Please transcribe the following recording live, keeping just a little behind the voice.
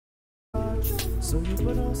So you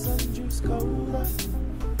put on some juice cola.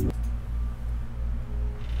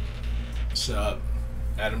 What's up?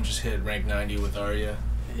 Adam just hit rank 90 with Arya.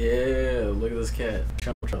 Yeah, look at this cat.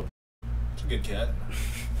 Trouble. It's a good cat.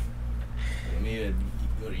 Let me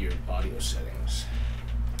go to your audio settings.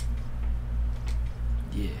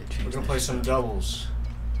 Yeah, we're gonna play some doubles.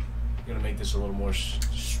 We're gonna make this a little more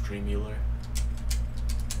streamular.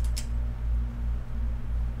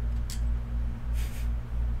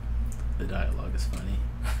 The dialogue is funny.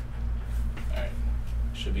 Alright.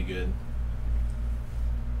 Should be good.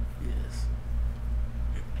 Yes.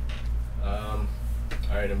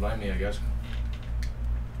 Alright, invite me, I guess.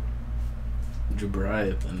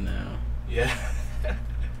 Jabriathan now. Yeah.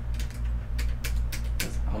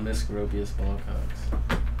 I'll miss Gropius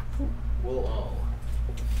Ballcocks. We'll all.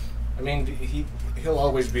 I mean, he'll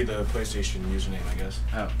always be the PlayStation username, I guess.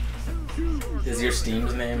 Oh. Is your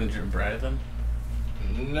Steam's name Jabriathan?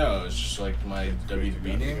 No, it's just like my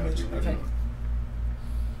WB name. Okay.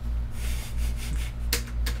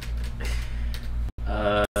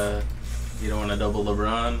 You don't want to double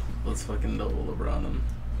LeBron? Let's fucking double LeBron him.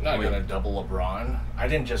 I'm not gonna double LeBron. I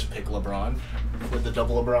didn't just pick LeBron with the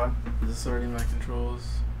double LeBron. Is this already my controls?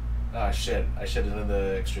 Ah, shit. I should have done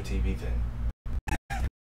the extra TV thing.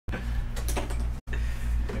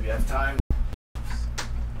 Maybe I have time.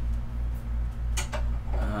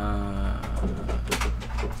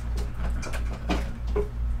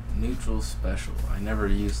 Neutral special. I never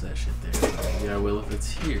use that shit there. Maybe I will if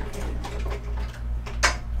it's here.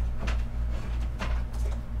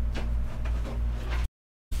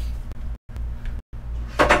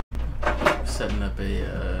 Setting up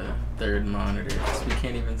a third monitor because we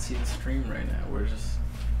can't even see the stream right now.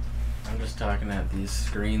 I'm just talking at these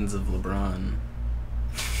screens of LeBron.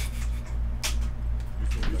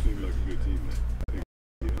 You seem like a good teammate.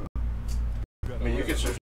 I mean, you could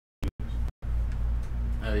search.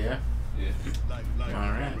 Oh yeah? Yeah.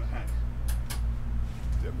 Alright.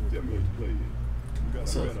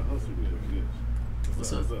 What's up?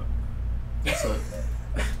 What's up? What's up?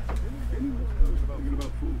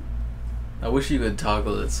 I wish you could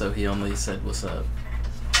toggle it so he only said what's up.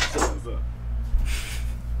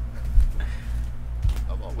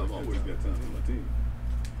 I've always got time for my team.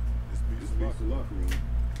 This beats the locker room.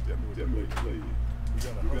 Definitely play it. We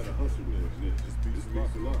gotta hustle with it. This beats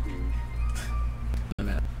the locker room.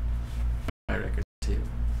 My record too.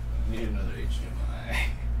 Need another HDMI.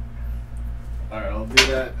 Alright, I'll do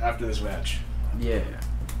that after this match. Yeah.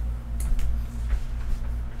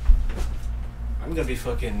 I'm gonna be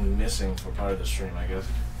fucking missing for part of the stream, I guess.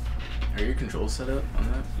 Are your controls set up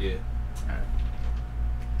on that? Yeah. Alright.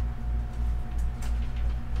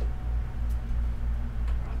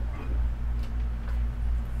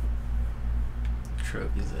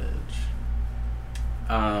 Trophy's Edge.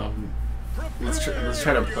 Let's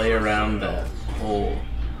try to play around that hole.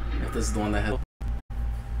 If this is the one that has,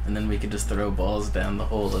 and then we could just throw balls down the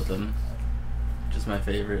hole at them. Which is my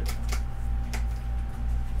favorite.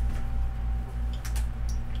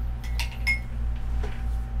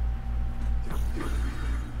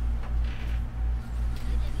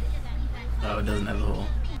 Oh, it doesn't have the hole.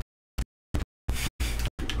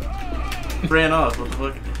 Ran off, what the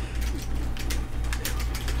fuck?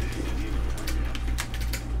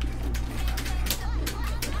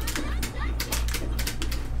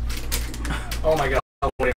 Oh my god.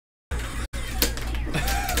 Wait.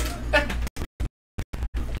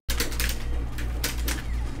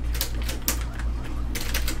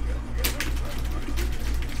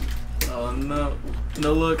 Oh no.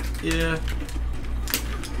 No look, yeah.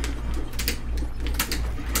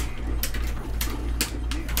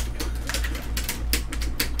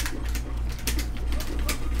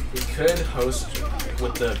 We could host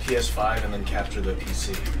with the PS5 and then capture the PC.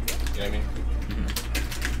 You know what I mean?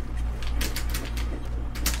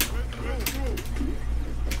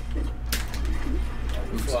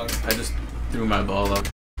 Oops, I just threw my ball up.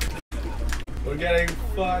 We're getting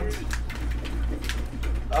fucked.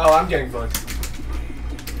 Oh, I'm getting fucked.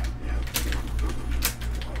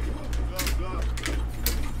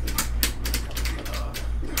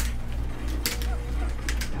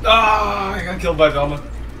 Ah, I got killed by Velma.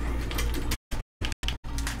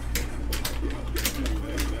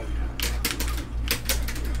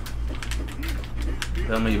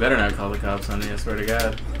 Tell me, you better not call the cops on me, I swear to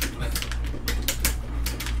God.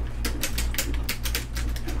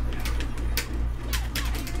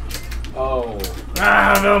 Oh.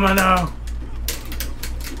 Ah, Velma, no!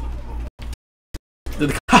 Did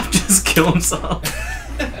the cop just kill himself?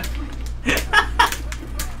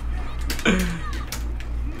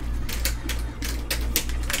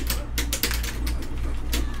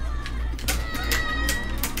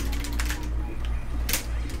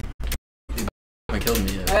 haven't killed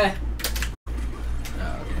me yet. Eh.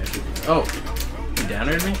 Oh, okay. I should be. Oh, he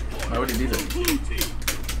down-aired me? Why would he do that?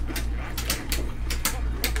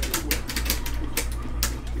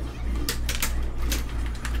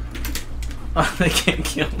 Oh, they can't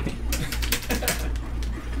kill me.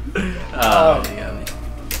 Oh, they got me.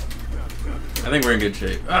 I think we're in good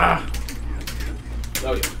shape. Ah!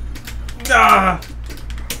 Oh yeah. Ah!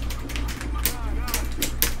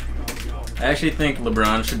 I actually think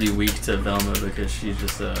LeBron should be weak to Velma because she's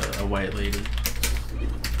just a white lady.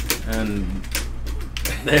 And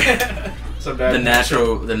they're the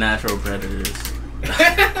natural predators.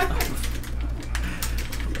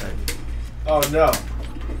 Oh no.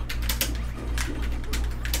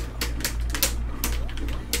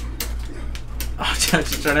 Oh,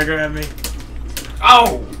 she's trying to grab me.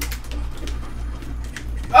 Oh!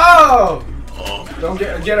 Oh! Don't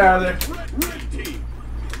get out of there.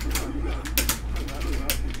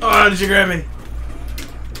 Oh, did you grab me?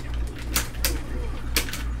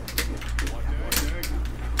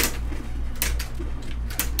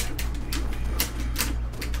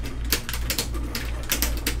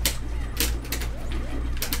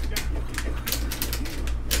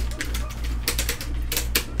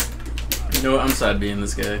 You know what? I'm sad being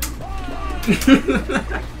this guy.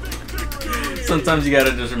 Sometimes you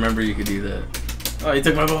gotta just remember you could do that. Oh, you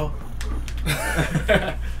took my ball.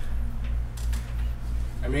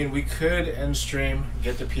 I mean, we could end stream,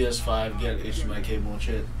 get the PS5, get HDMI cable and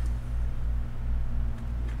shit.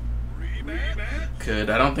 Could.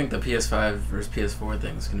 I don't think the PS5 versus PS4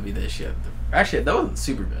 thing is gonna be the issue. Actually, that wasn't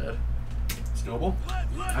super bad. It's doable?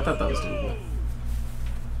 I thought that was doable.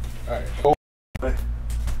 Alright.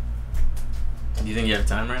 Do you think you have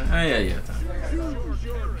time right now? Oh, yeah, you have time.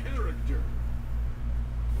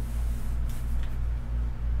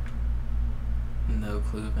 No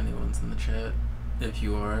clue if anyone's in the chat. If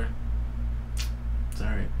you are, it's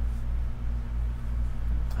alright.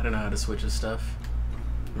 I don't know how to switch his stuff.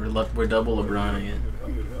 We're double LeBroning it.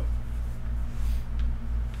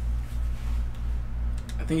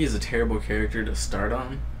 I think he's a terrible character to start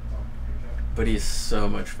on, but he's so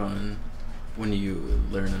much fun when you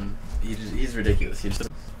learn him. He's ridiculous. He's just...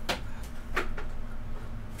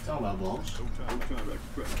 Tell about balls.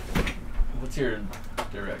 What's your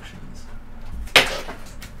directions?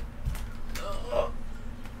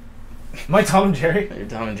 My Tom and Jerry? You're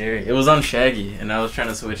Tom and Jerry. It was on Shaggy, and I was trying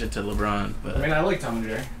to switch it to LeBron, but I mean, I like Tom and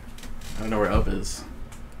Jerry. I don't know where up is.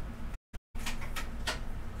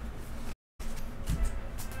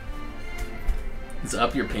 Is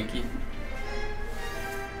up your pinky?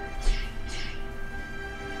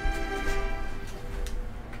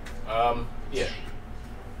 Yeah.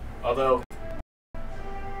 Although...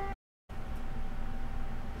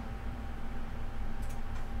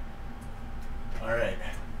 Alright.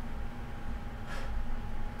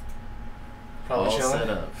 Probably All chilling. set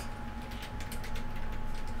up.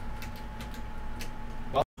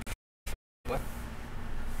 Well, what?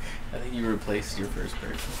 I think you replaced your first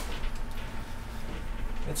person.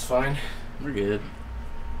 It's fine. We're good.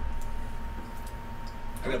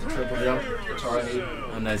 I got the triple jump. That's all I need.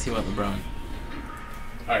 Oh, nice. He went LeBron.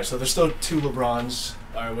 Alright, so there's still 2 LeBrons.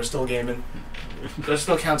 Alright, we're still gaming. That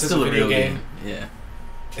still counts as a Still a video real game. Yeah.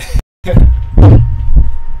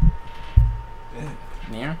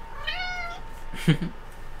 Near? I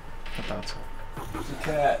thought so. It's a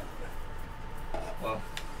cat. Well.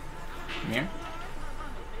 Near?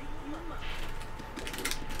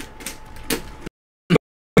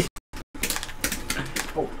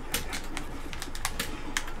 Oh.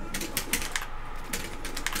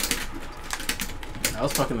 I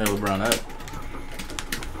was fucking the LeBron up.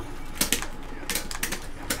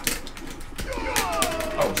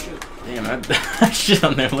 Oh, shit. Damn, I shit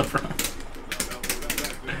on there, LeBron.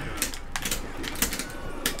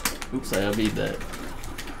 Oops, I beat that.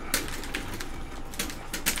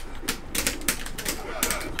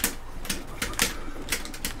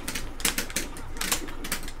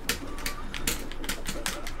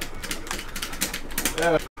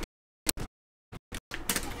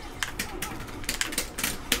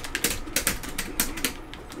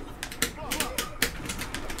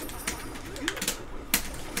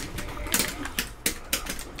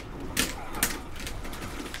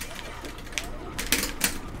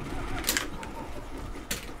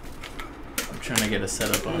 Trying to get a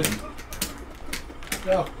setup on him.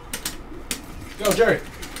 Go. Go, Jerry.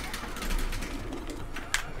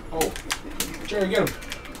 Oh. Jerry, get him.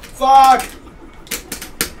 Fuck!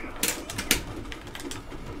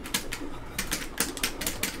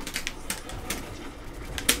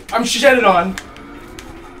 I'm shedded on.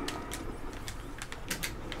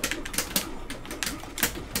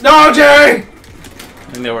 No, Jerry!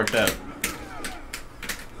 think they worked out.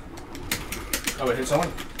 Oh, it hit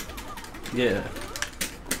someone? Yeah.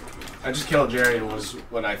 I just killed Jerry was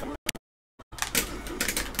what I thought.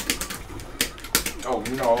 Oh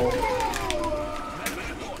no.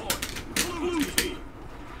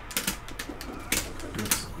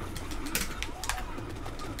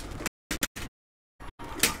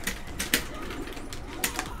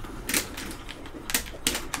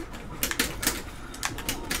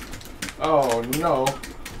 Oh no.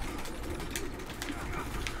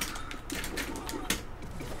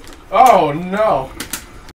 Oh no.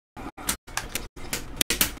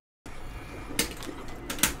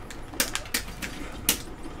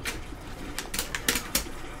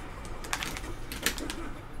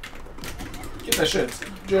 Get that shit,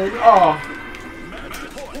 Jerry. Oh.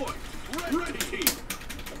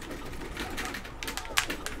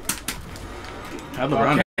 How'd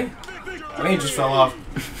LeBron? Okay. I think he just fell off.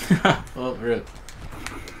 Well, rip.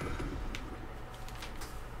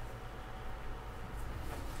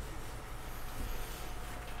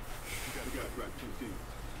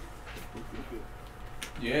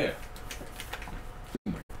 Yeah.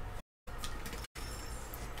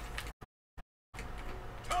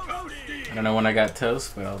 I don't know when I got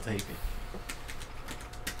toast, but I'll take it.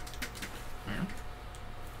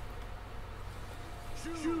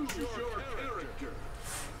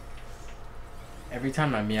 Every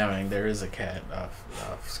time I'm meowing, there is a cat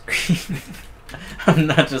off screen. I'm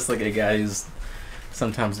not just like a guy who's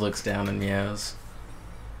sometimes looks down and meows.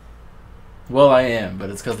 Well, I am,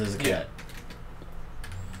 but it's because there's a cat.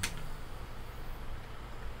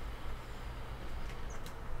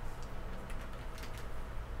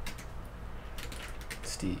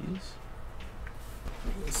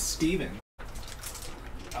 Steven.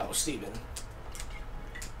 Oh, Steven.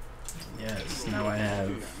 Yes, now I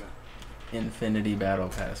have infinity battle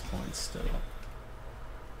pass points still.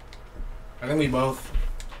 I think we both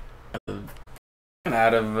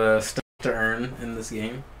Out of stuff to earn in this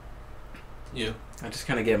game. You. I just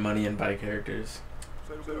kind of get money and buy characters.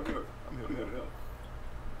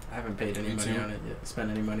 I haven't paid any money on it yet.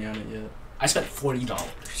 Spent any money on it yet. I spent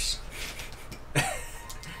 $40.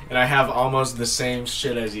 And I have almost the same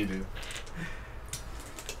shit as you do.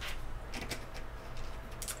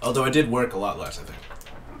 Although it did work a lot less, I think.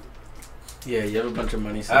 Yeah, you have a bunch of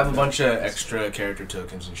money. I have a bunch of extra character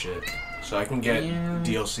tokens and shit. So I can get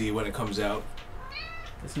DLC when it comes out.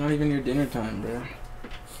 It's not even your dinner time, bro.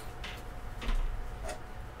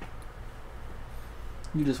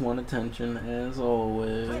 You just want attention, as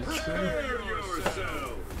always. So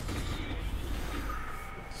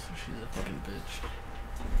she's a fucking bitch.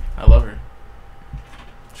 I love her.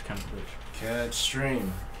 She's kind of a bitch. Cat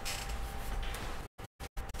stream.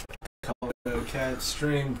 Cat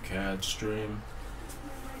stream. Cat stream.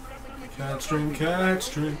 Cat stream. Cat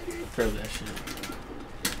stream. Throw that shit.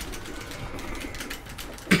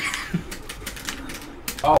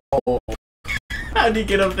 Oh. How'd you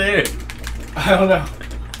get up there? I don't know.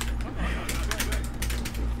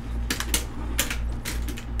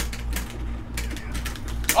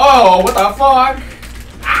 Oh, what the fuck?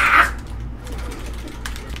 Ah!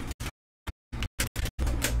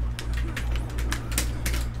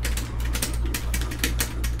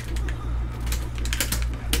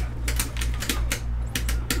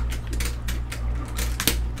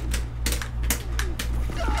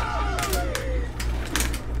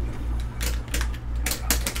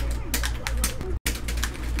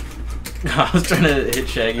 I was trying to hit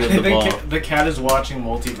Shaggy with the ball. The cat is watching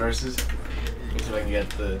multiversus. So I can get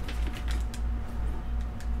the...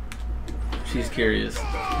 She's curious.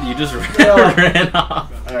 You just ran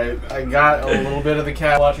off. Alright, I got a little bit of the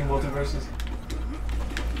cat watching multiversus.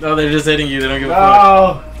 No, they're just hitting you. They don't give a fuck.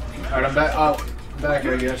 Oh! Alright, I'm back. Oh, I'm back,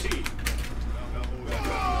 I guess.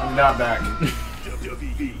 I'm not back.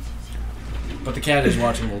 But the cat is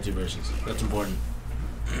watching multiverses. That's important.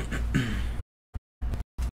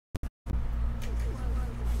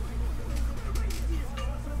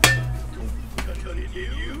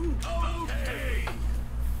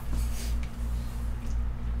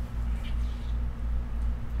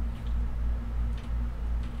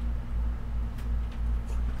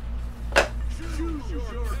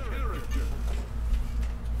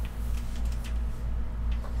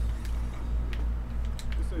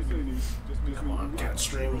 Come on, cat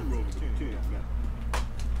stream.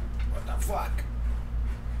 What the fuck?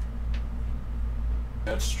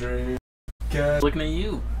 Cat stream. Cat. Looking at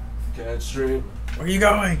you. Cat stream. Where are you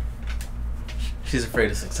going? She's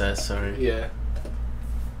afraid of success, sorry. Yeah.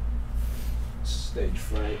 Stage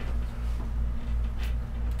fright.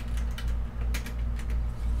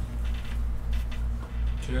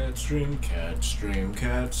 Cat stream, cat stream,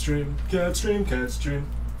 cat stream, cat stream, cat stream,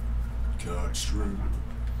 cat stream.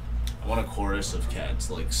 I want a chorus of cats,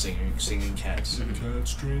 like singing cats. Cat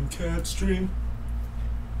stream, cat stream.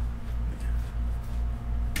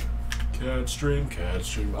 Cat stream, cat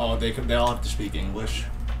stream. Oh, they all have to speak English.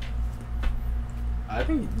 I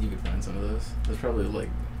think you could find some of those. There's probably like,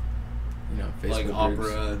 you know, Facebook Like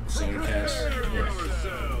groups. opera, singer cats.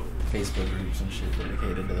 Yeah. Facebook groups and shit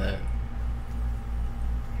dedicated to that.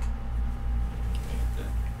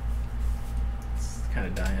 It's kind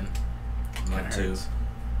of dying. Mine Kinda too. hurts.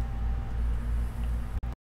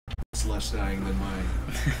 It's less dying than mine.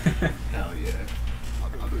 Hell yeah.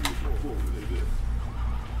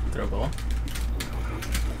 Throw a ball.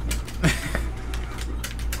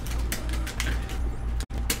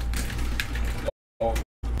 Oh.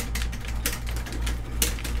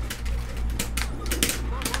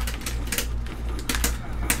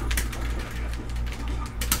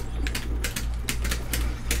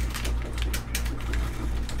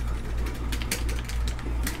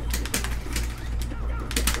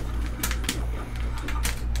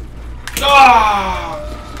 Ah!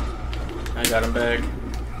 I got him back.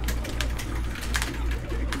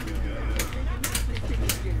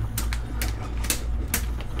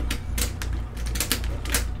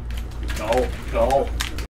 No, no.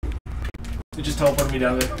 You just teleported me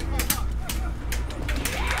down there.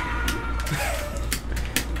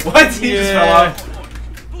 What? He just fell off.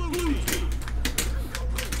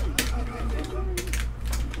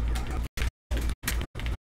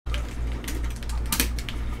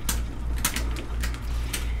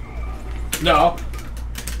 No.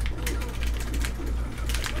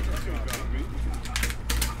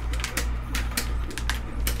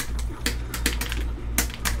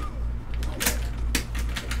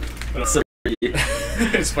 So,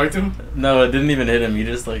 It spiked him? no, it didn't even hit him. He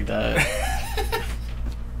just like died.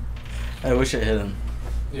 I wish it hit him.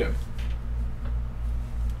 Yeah.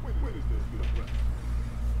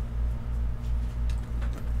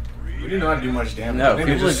 We didn't know how to do much damage. No, I think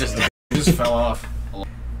we people just we just fell off.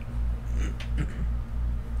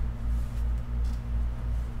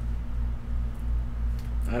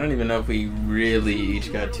 I don't even know if we really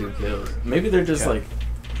each got 2 kills. Maybe they're just like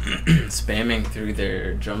spamming through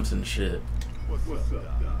their jumps and shit.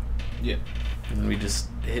 Yeah. And we just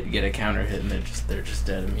get a counter hit and they're just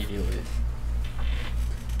dead immediately.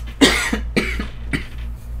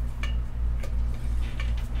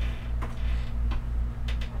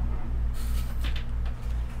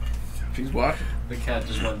 She's watching. The cat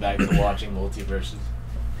just went back to watching multiverses.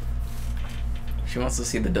 She wants to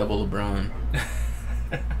see the double LeBron.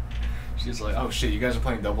 She's like, oh shit, you guys are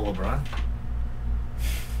playing double LeBron?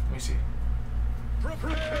 Let me see.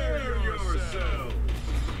 Prepare yourself.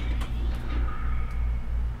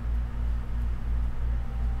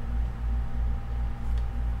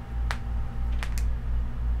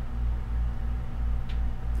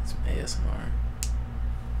 Some ASMR.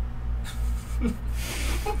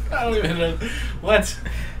 I don't even know. What?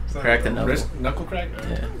 Crack the knuckle. Knuckle crack?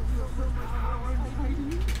 Yeah.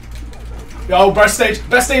 Yo, best stage,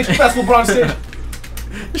 best LeBron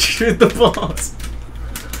stage. Shoot the balls.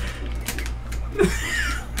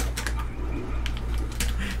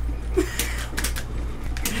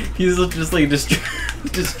 He's just like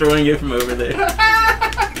destroying it from over there.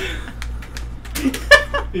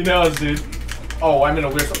 You know us, dude. Oh, I'm in a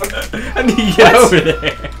weird. I need to get over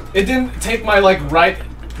there. It didn't take my like right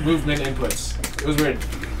movement inputs. It was weird.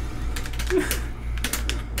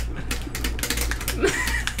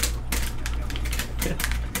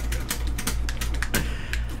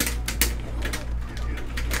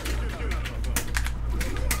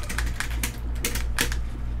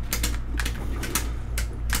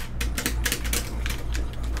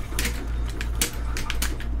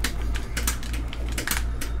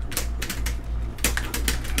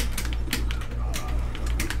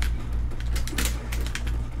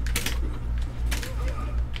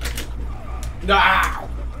 Ow!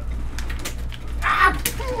 Ah!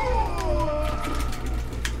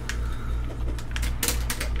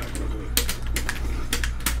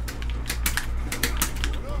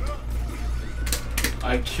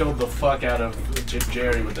 I killed the fuck out of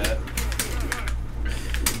Jerry with that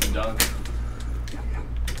dunk.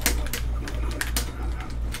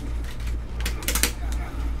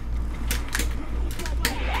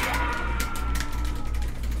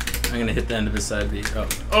 I'm gonna hit the end of his side B. Oh.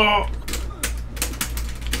 Oh!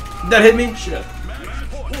 That hit me? Shit.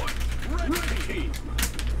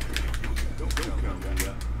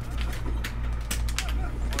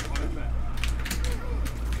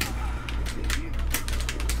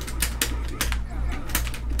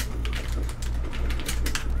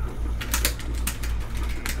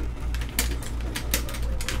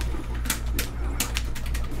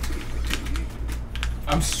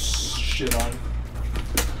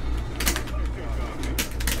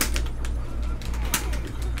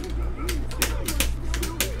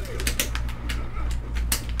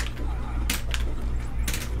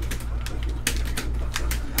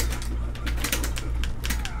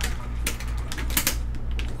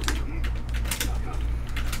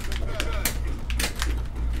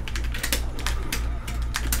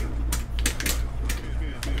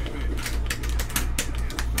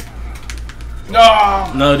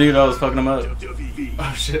 No, dude, I was fucking him up.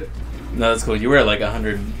 Oh shit. No, that's cool. You were at like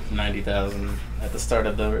 190,000 at the start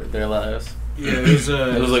of their lives. Yeah,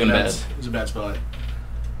 it was looking bad. It was a bad spot.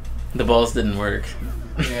 The balls didn't work.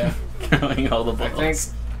 Yeah. Throwing all the balls. I think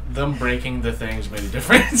them breaking the things made a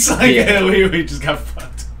difference. Like, yeah. we just got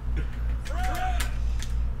fucked.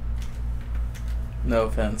 No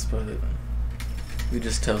offense, but we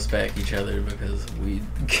just toast back each other because we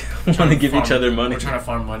want to give each other money. We're trying to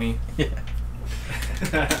farm money. Yeah.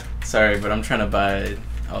 Sorry, but I'm trying to buy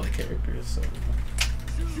all the characters, so.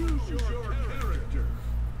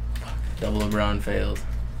 Double LeBron failed.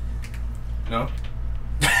 No?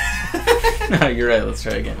 No, you're right. Let's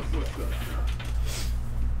try again.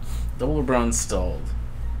 Double LeBron stalled.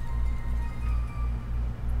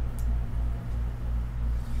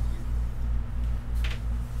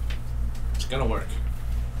 It's gonna work.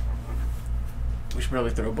 We should probably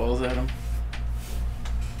throw balls at him.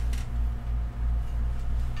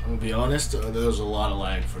 I'm gonna be honest, there was a lot of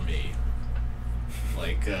lag for me.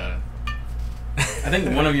 Like, I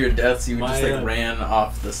think one of your deaths, you just like ran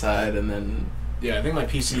off the side and then. Yeah, I think my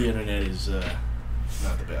PC internet is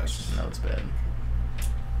not the best. No, it's bad.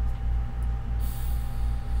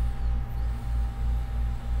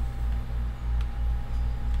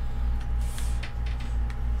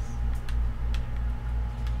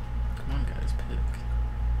 Come on, guys, pick.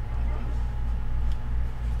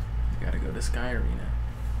 You gotta go to Sky Arena.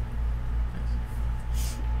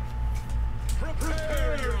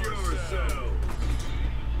 Prepare yourselves.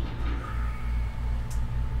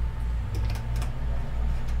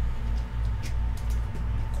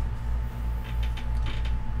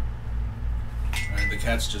 Alright, the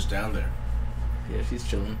cat's just down there. Yeah, she's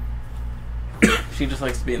chilling. She just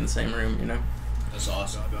likes to be in the same room, you know? That's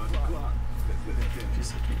awesome. She's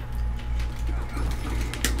so cute.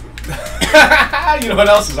 You know what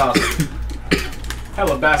else is awesome?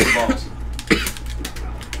 Hella basketballs.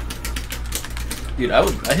 Dude, I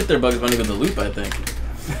hit their Bugs Bunny with the loop, I think.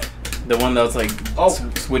 The one that was like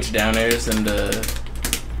switch down airs and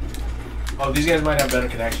Oh, these guys might have better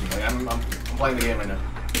connection. Like I'm playing the game right now.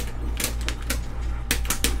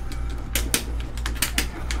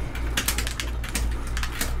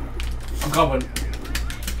 I'm coming.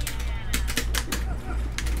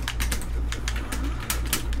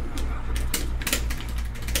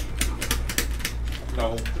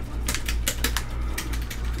 No.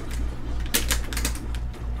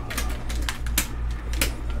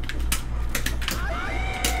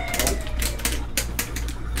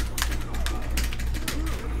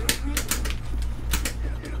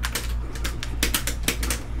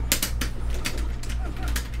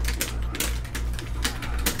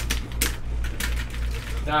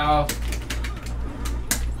 No.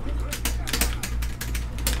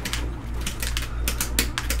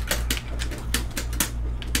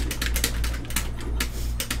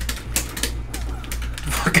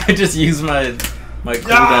 fuck, I just used my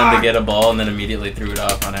cooldown to get a ball and then immediately threw it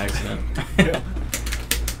off on accident.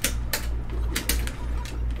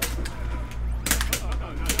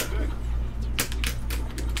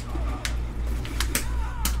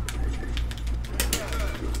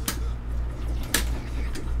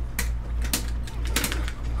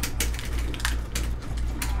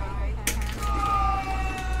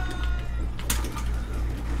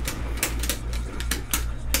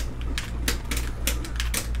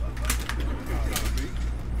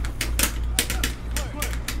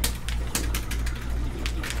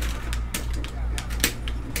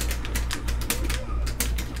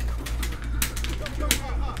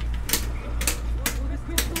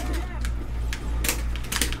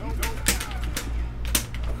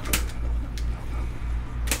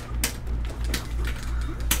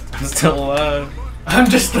 I'm still alive. I'm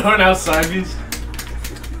just throwing out sideways.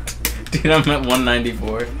 Dude, I'm at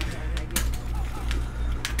 194.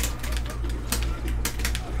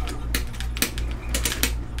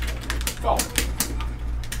 Go.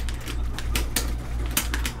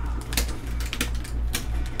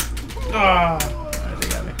 Ah. Alright, they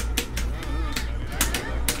got me.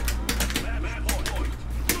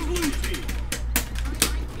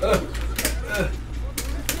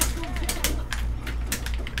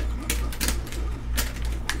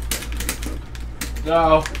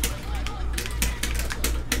 No.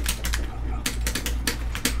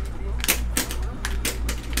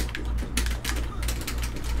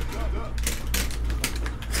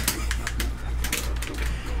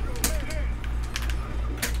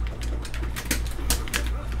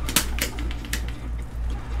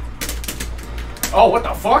 Oh, what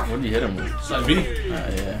the fuck? What did you hit him with? Side B.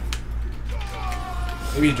 Yeah.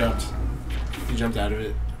 Maybe he jumped. He jumped out of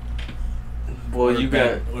it. Well, you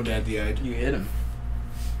got... Or bad DI'd. You hit him.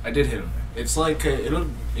 I did hit him. It's like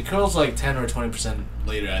it kills like 10 or 20%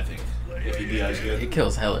 later, I think. If he DIs good. It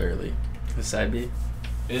kills hella early. The side B.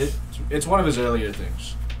 It's one of his earlier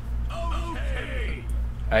things.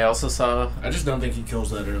 I also saw. I just don't think he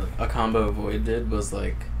kills that early. A combo Void did was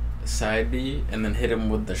like side B and then hit him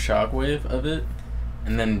with the shockwave of it,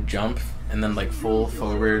 and then jump and then like full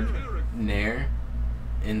forward nair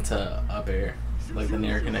into up air. Like the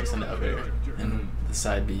nair connects into up air, and the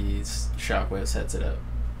side B's shockwave sets it up.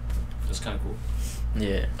 That's kind of cool.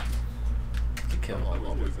 Yeah. Good kill.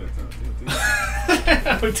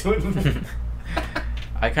 We're doing.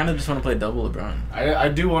 I kind of just want to play double LeBron. I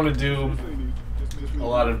do want to do a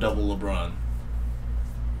lot of double LeBron.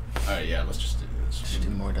 Alright, yeah, let's just do this. Just do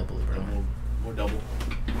more double LeBron. More double.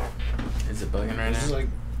 Is it bugging right This now? is like,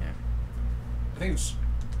 yeah. I think it's.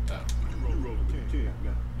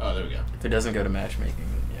 Oh, there we go. If it doesn't go to matchmaking,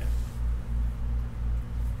 then yeah.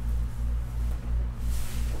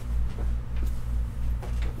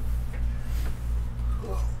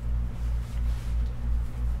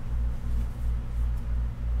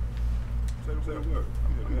 Say the word.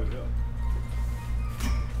 I'm here to help.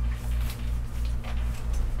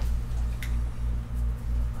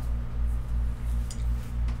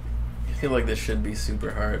 I feel like this should be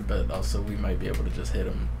super hard, but also we might be able to just hit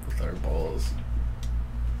him with our balls.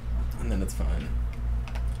 And then it's fine.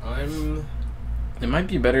 It might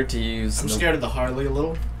be better to use... I'm scared of the Harley a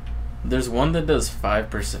little. There's one that does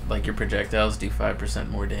 5%, like your projectiles do 5%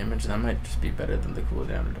 more damage, and that might just be better than the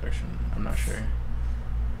cooldown reduction. I'm not sure.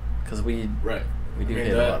 Because we do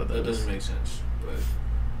hit a lot of those. That doesn't make sense.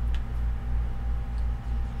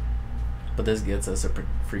 But this gets us a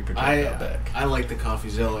free projectile back. I like the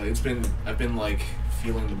CoffeeZilla. I've been like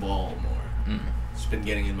feeling the ball more. It's been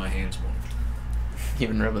getting in my hands more.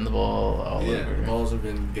 You've been rubbing the ball all over. Yeah, the balls have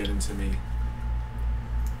been getting to me.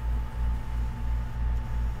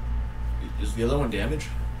 Is the other one damage?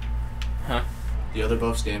 Huh? The other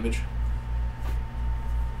buff's damage?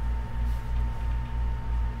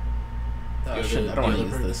 Oh shit, I don't want to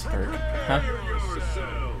use this perk. Huh?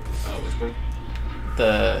 Oh, which perk?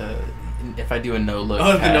 If I do a no-look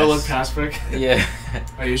pass. pass. The no-look pass perk? Yeah.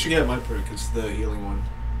 Oh, you should get my perk. It's the healing one.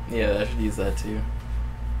 Yeah, I should use that too.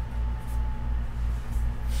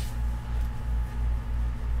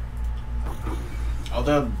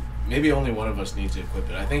 Although, maybe only one of us needs to equip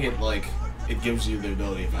it. I think it gives you the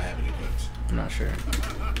ability if I have it equipped. I'm not sure.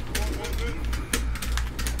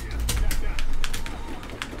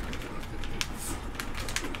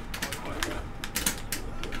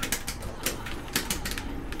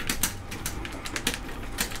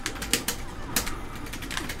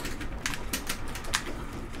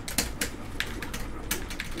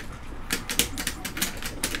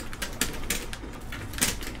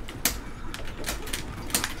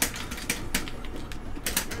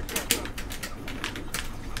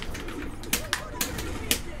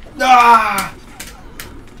 Ah!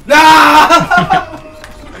 Ah!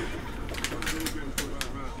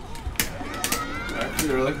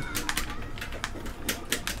 Really?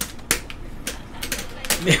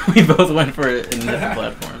 We both went for it in this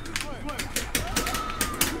platform.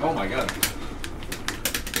 Oh my god.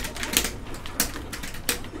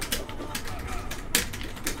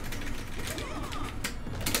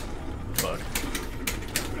 Fuck.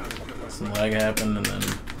 Some lag happened and then...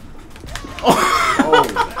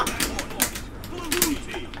 Oh!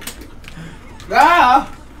 Ah!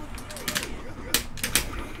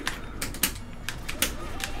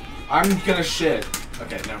 I'm gonna shit.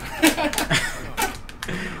 Okay, no.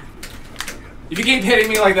 If you keep hitting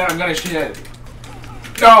me like that, I'm gonna shit.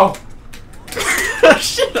 No!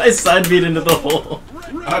 Shit, I side beat into the hole.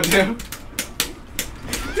 Oh, damn.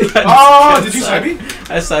 Oh, did you side beat?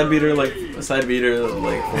 I side beat her like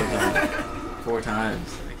 4 times. 4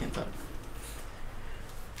 times. I can't talk.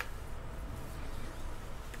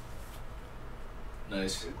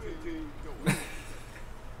 Nice.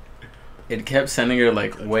 It kept sending her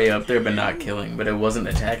like way up there but not killing, but it wasn't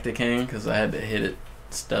attack decaying because I had to hit it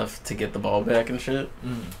stuff to get the ball back and shit.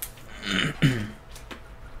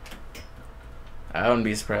 I wouldn't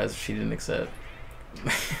be surprised if she didn't accept.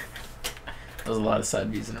 That was a lot of side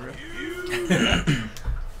B's in a row.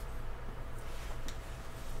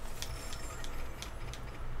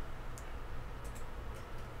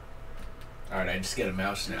 Alright, I just get a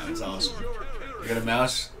mouse now. It's awesome. I got a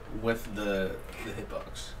mouse with the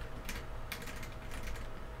hitbox.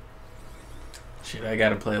 Shit, I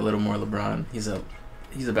gotta play a little more LeBron. He's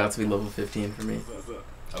about to be level 15 for me.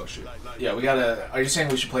 Oh shit. Yeah, we gotta. Are you saying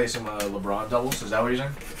we should play some LeBron doubles? Is that what you're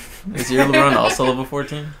saying? Is your LeBron also level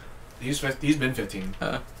 14? He's been 15.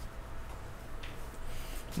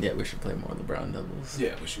 Yeah, we should play more LeBron doubles.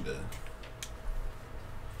 Yeah, we should.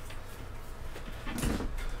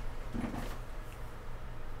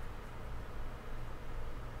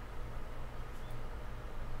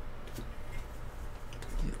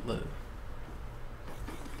 Look.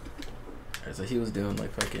 Alright, so he was doing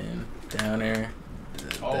like fucking down air.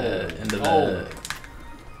 The end of the.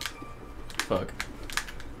 Fuck.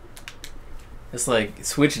 It's like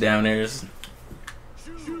switch down airs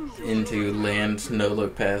into land no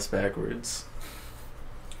look pass backwards.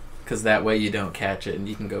 Because that way you don't catch it and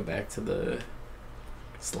you can go back to the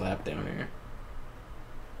slap down air.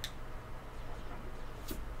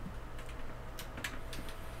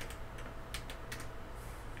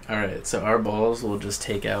 Alright, so our balls will just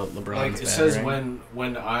take out LeBron's Like it says when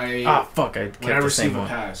I fuck, I kept when I the receive same a one.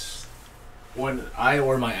 pass, when I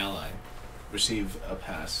or my ally receive a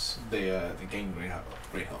pass, they gain great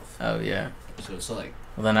health. Oh yeah. So it's like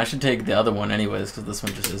Well then I should take the other one anyways because this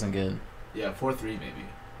one just isn't good. yeah, 4-3 maybe.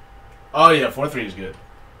 Oh yeah, 4-3 is good.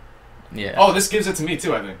 Yeah. Oh, this gives it to me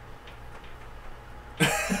too, I think.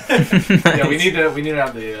 Yeah, we need to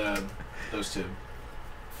have the those two.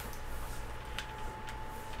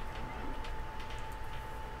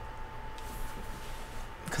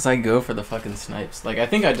 Because I go for the fucking snipes. Like, I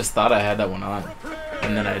think I just thought I had that one on.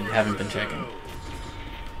 And then I haven't been checking.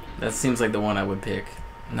 That seems like the one I would pick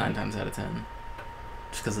 9 times out of 10.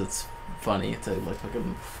 Just because it's funny to, like,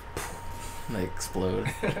 fucking, like, explode.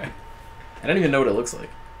 I don't even know what it looks like.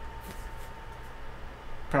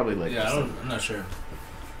 Probably, like... Yeah, I'm not sure.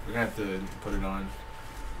 We're going to have to put it on.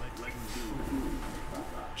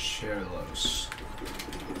 Sharelos.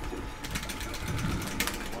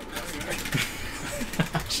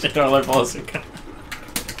 Shit, all our balls are gone.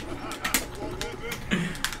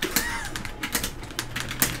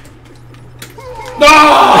 No!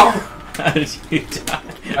 How did you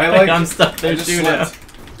die? I'm stuck there too now.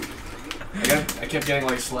 I kept getting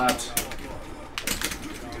like slapped.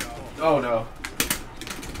 Oh no.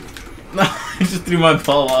 No, I just threw my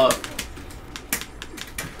ball off.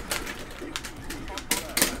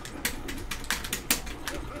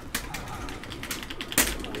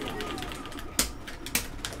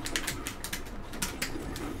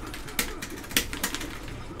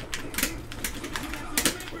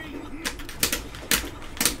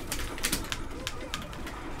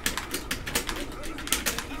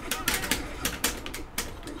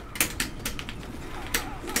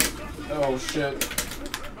 Oh shit.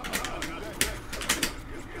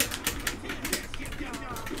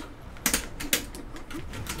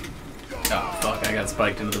 Oh fuck, I got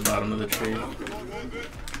spiked into the bottom of the tree.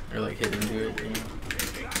 Or like hit into it, you know?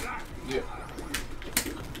 Yeah.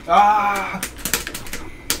 Ah!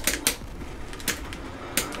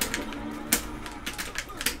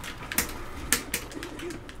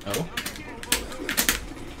 Oh?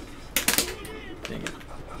 Dang it.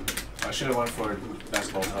 I should have went for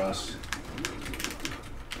basketball toss.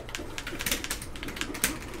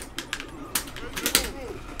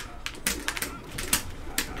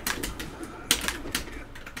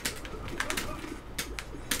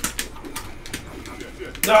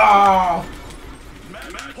 No!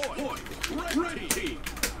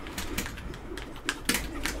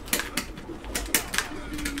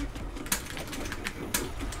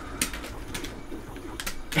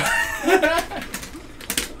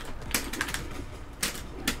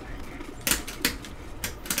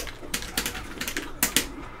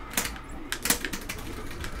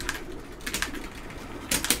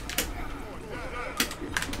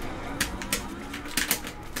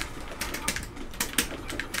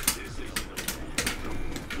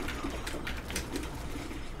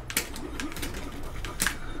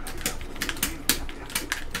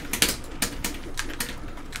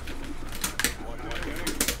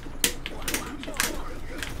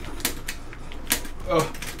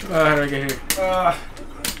 Oh, how do I get here?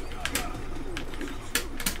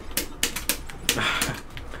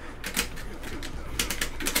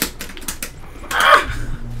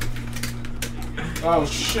 Oh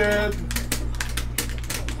shit!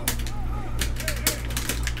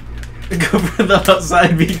 Go for the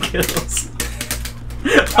outside beat kills.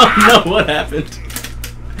 Oh no, what happened?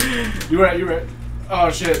 You're right.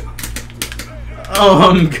 Oh shit.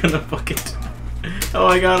 Oh, I'm gonna fucking... Oh,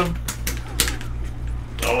 I got him.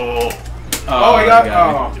 Oh, I got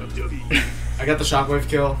I got the shockwave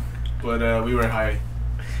kill, but we were high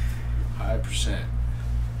percent.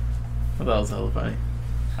 Well, that was hella funny.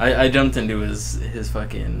 I jumped into his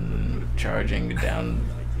fucking charging down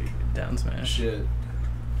smash. Shit.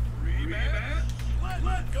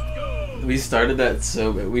 We started that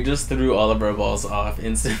so bad. We just threw all of our balls off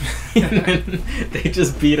instantly, and then they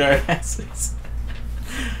just beat our asses.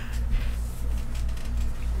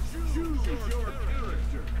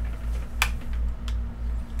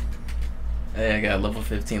 Hey, I got level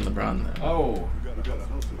 15 LeBron though. Oh. We gotta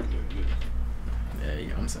hustle again. Yeah, you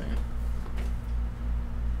know what I'm saying.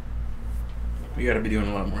 We gotta be doing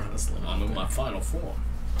a lot more hustling. I'm in my final form.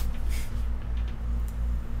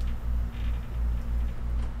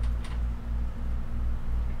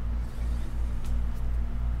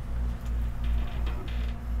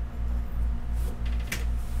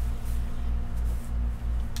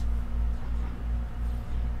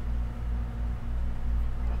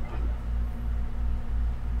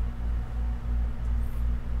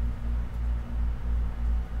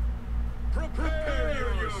 Prepare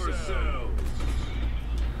yourselves.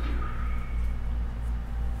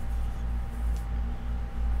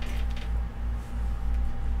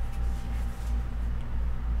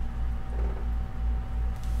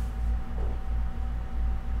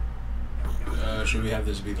 Should we have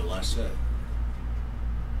this be the last set?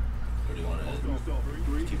 Or do you want to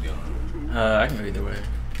keep going? I can go either way.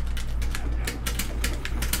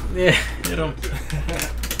 Yeah, hit him.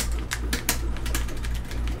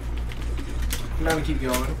 I'm gonna keep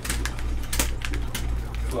going.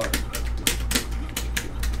 Fuck.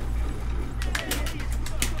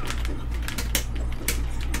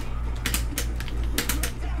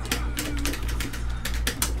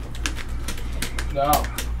 No.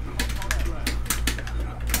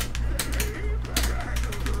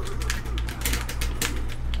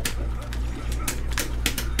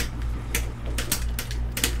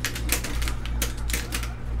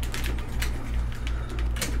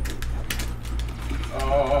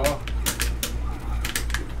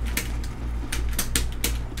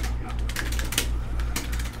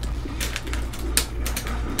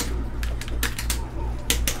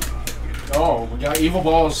 Oh, we got evil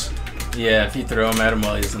balls. Yeah, if you throw him at him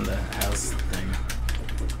while he's in the house thing.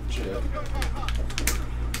 Shit.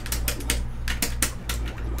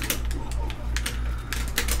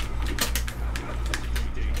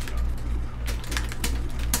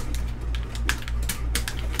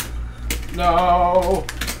 No.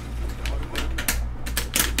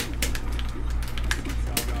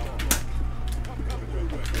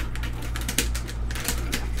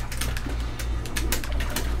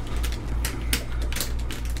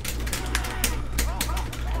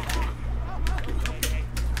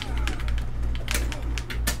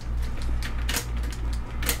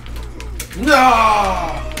 No!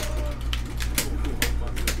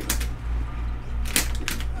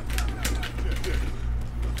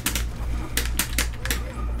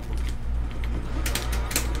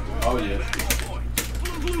 Oh yeah.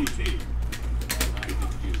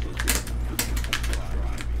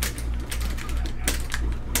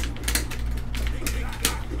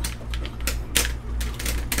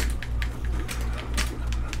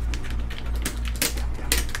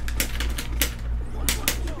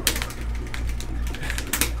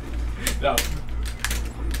 No.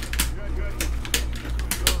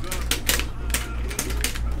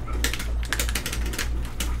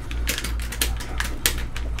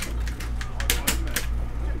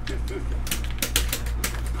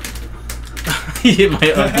 He might be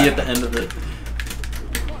at the end of it.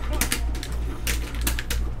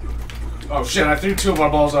 Oh shit, I threw 2 of our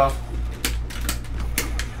balls off.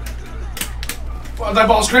 Well, that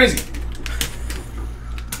ball's crazy.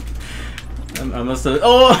 I must have.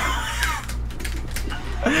 Oh!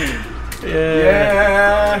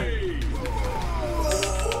 Yeah.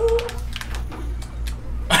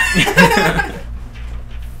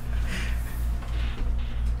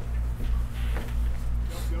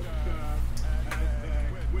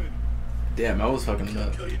 Damn, I was fucking it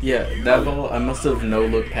up. Yeah, that ball, I must have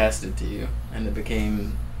no-look passed it to you, and it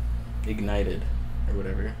became ignited, or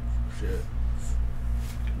whatever. Shit.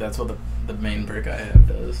 That's what the main brick I have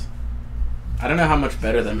does. I don't know how much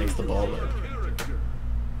better that makes the ball look.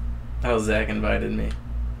 Oh, Zach invited me.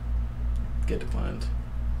 Get declined.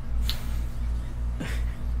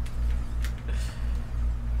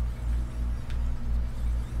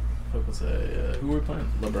 What was I? Who were we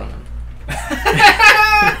playing? LeBron.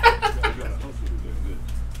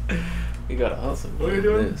 We gotta hustle. What are you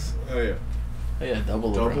doing? This. Oh yeah. Oh yeah,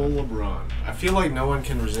 double Double LeBron. LeBron. I feel like no one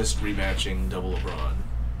can resist rematching double LeBron.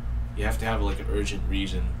 You have to have like an urgent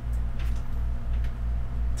reason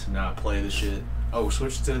to not play the shit. Oh,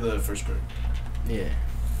 switch to the first bird. Yeah.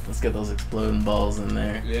 Let's get those exploding balls in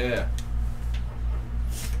there. Yeah.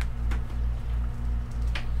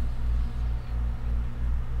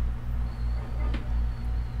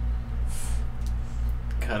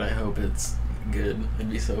 God, I hope it's good. It'd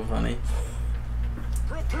be so funny.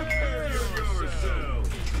 Prepare yourselves.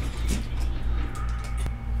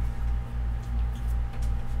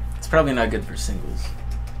 It's probably not good for singles.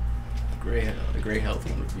 gray health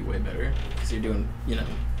one would be way better because you're doing, you know,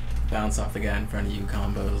 bounce off the guy in front of you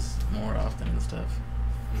combos more often and stuff.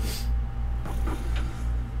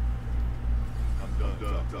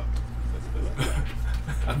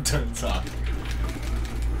 I'm done talking.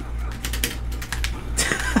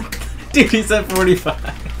 Dude, he's at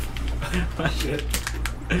 45. Oh, shit.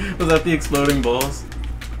 Was that the exploding balls?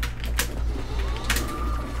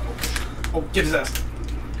 Oh, get his ass.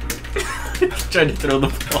 Tried to throw the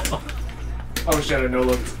ball. Oh shit, I no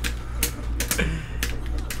looked.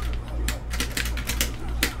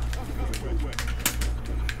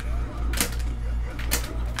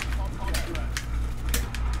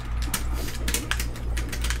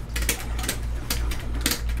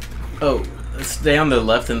 Oh, stay on the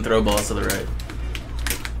left and throw balls to the right.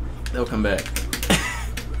 They'll come back.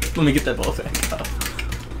 Let me get that ball back up.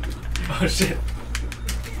 Oh shit.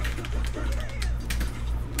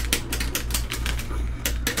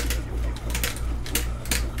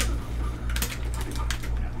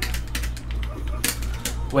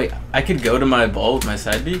 Wait, I could go to my ball with my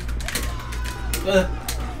side B?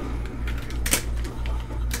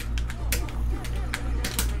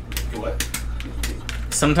 What?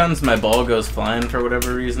 Sometimes my ball goes flying for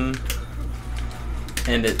whatever reason,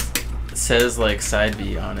 and it says like side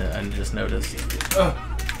B on it. I just noticed. Oh.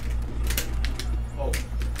 Oh.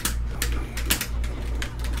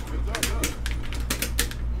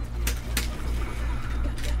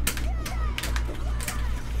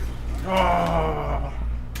 Oh.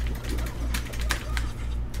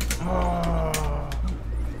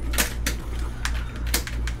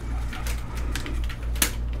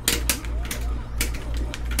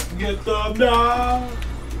 Get them now.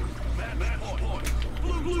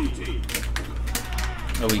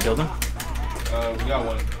 Oh, we killed him? We got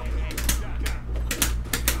one.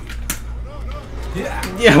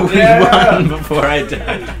 Yeah, we won before I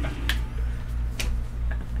died.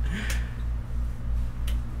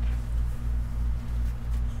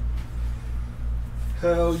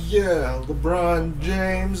 Hell yeah, LeBron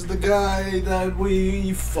James, the guy that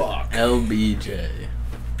we fuck. LBJ.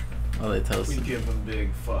 Well, they We toasted. give him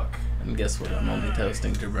big fuck. And guess what? I'm only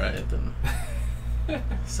toasting Jabriathan.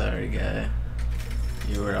 Sorry, guy.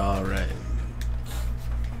 You were alright.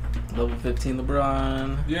 Level 15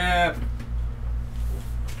 LeBron. Yeah.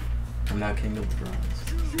 I'm not king of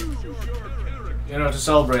LeBrons. You know, to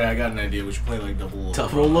celebrate, I got an idea. We should play like double.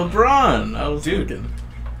 Double LeBron! I was Dude. thinking.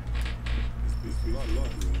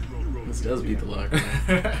 This does beat the locker room.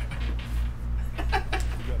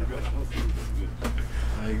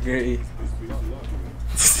 I agree.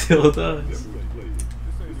 Still does.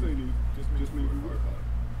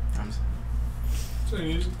 I'm So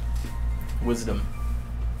Wisdom.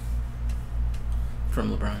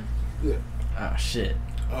 From LeBron. yeah. Ah, shit.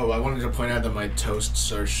 Oh, I wanted to point out that my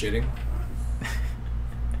toasts are shitting.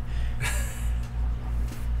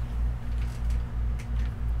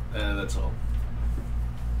 That's all.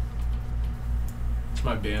 It's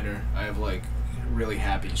my banner. I have like really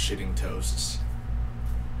happy shitting toasts.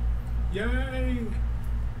 Yay!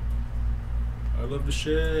 I love the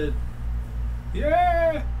shit.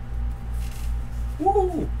 Yeah!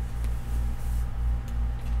 Woo!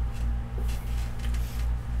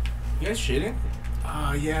 You guys shitting?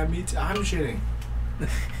 Oh yeah, me too. I'm shitting.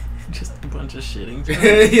 Just a bunch of shitting.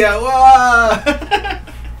 Yeah, whoa!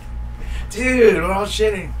 Dude, we're all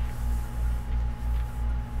shitting.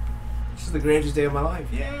 This is the greatest day of my life.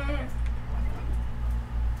 Yeah!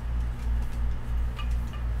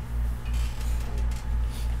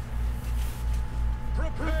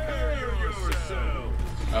 Prepare yourself.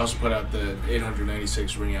 I also put out the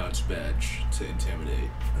 896 ring outs badge to intimidate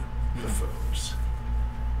the foes.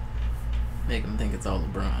 Make them think it's all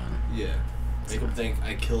LeBron. Yeah. Make them think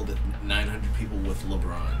I killed 900 people with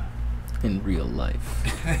LeBron. In real life.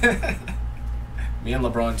 Me and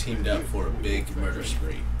LeBron teamed up for a big murder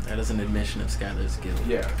spree. That is an admission of Skylar's guilt.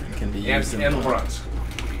 Yeah. It can be And used in LeBron's.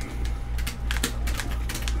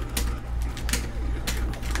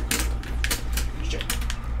 Shit.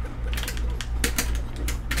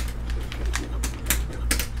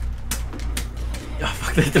 Oh,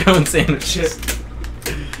 fuck, they're throwing sandwiches. Shit.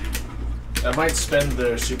 I might spend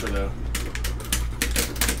the super though.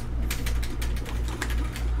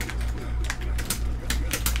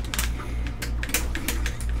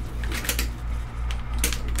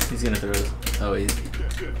 He's gonna throw us. Oh, he's.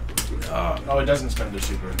 Oh, it doesn't spend the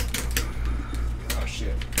super. Oh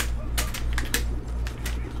shit.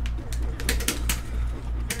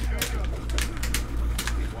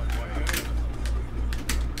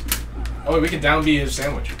 Oh, wait, we can down B his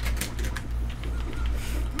sandwich.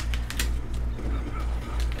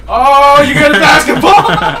 Oh, you got a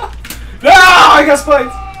basketball! I got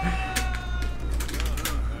spiked!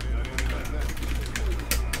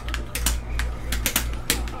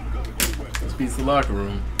 This beats the locker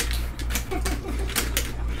room.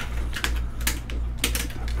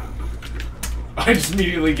 I just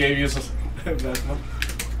immediately gave you some basketball.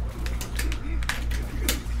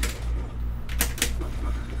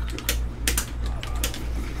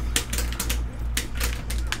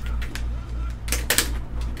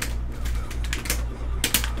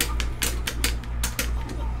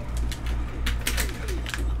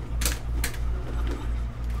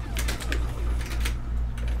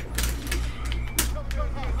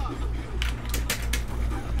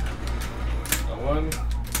 One.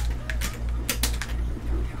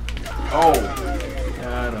 Oh,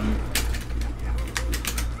 Got him.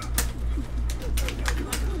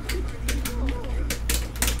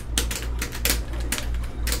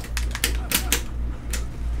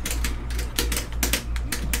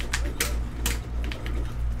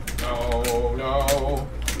 no, no.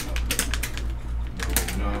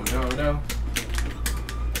 No, no, no.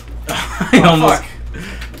 I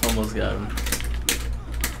almost got him.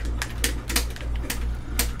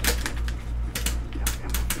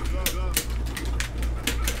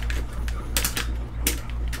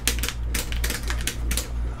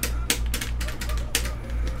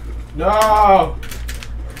 No!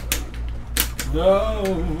 No!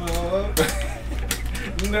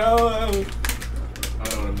 No! I don't know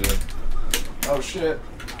what I'm doing. Oh shit.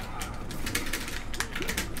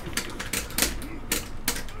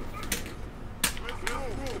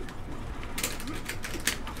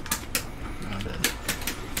 Not bad.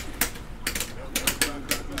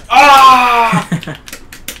 Ah!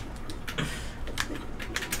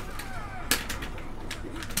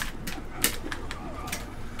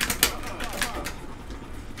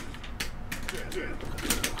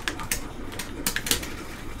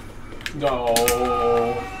 No.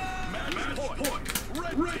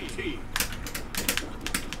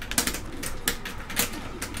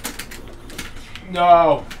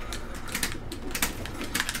 No.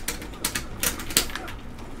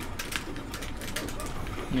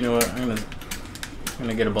 You know what? I'm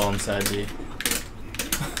gonna get a ball inside B.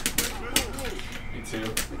 Me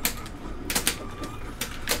too.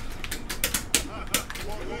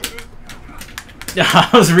 Yeah, I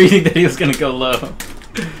was reading that he was gonna go low.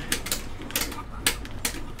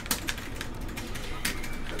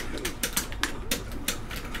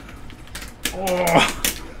 Oh.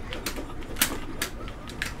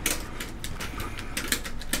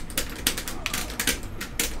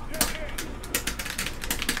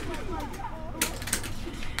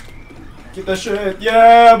 Get that shit.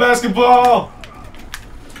 Yeah, basketball.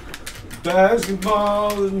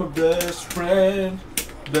 Basketball is my best friend.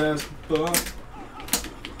 Basketball.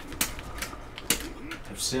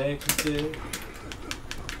 Have sex with it.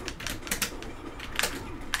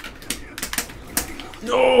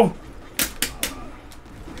 No.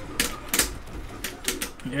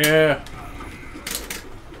 Yeah.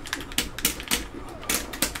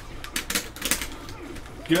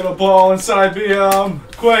 Get a ball inside BM.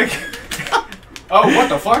 Quick. Oh, what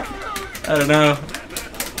the fuck? I don't know.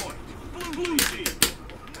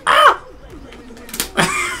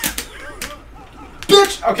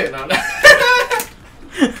 Bitch! Okay, no, no.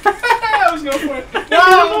 I was going for it.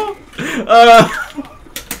 No!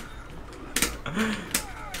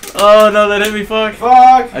 Oh no, that hit me. Fuck.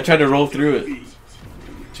 Fuck! I tried to roll through it.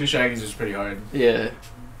 Two Shaggies is pretty hard. Yeah.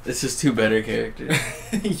 It's just two better characters.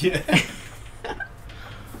 Yeah.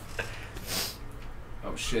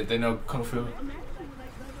 Oh shit, they know Kung Fu.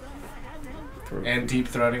 And deep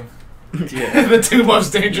throating. Yeah. The two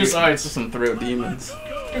most dangerous arts. Some throat demons.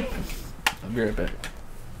 I'll be right back.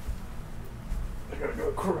 I gotta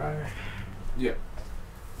go cry. Yeah.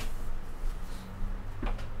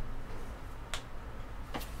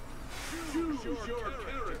 Choose your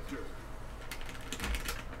character.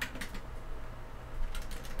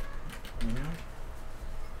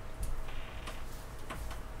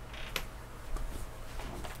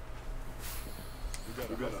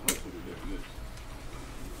 You gotta hustle to get this.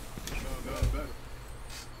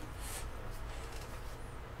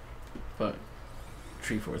 But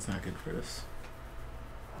tree fort's not good for us.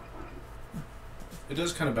 It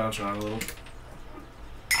does kind of bounce around a little.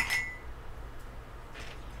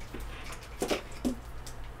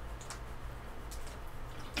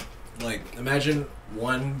 Like, imagine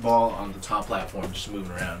one ball on the top platform just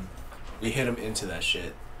moving around. We hit them into that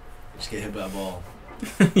shit. Just get hit by a ball.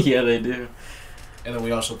 Yeah, they do. And then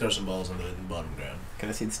we also throw some balls on the bottom ground. Can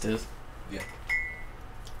I see the stills? Yeah.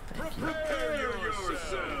 Thank you. Prepare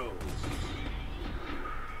yourselves.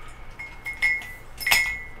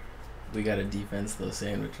 we gotta defense those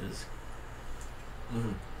sandwiches.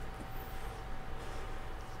 Mm-hmm.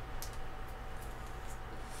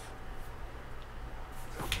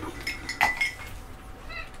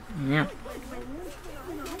 Yeah.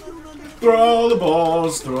 Throw the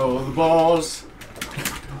balls, throw the balls.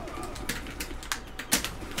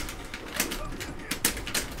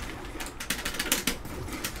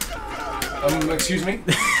 Excuse me?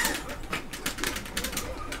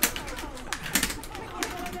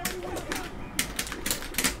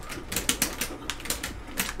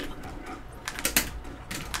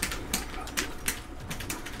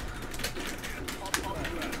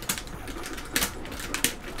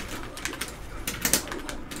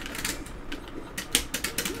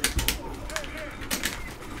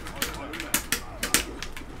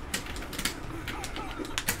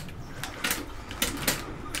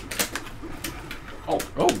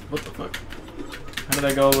 Oh, what the fuck? How did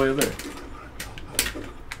I go all the way there?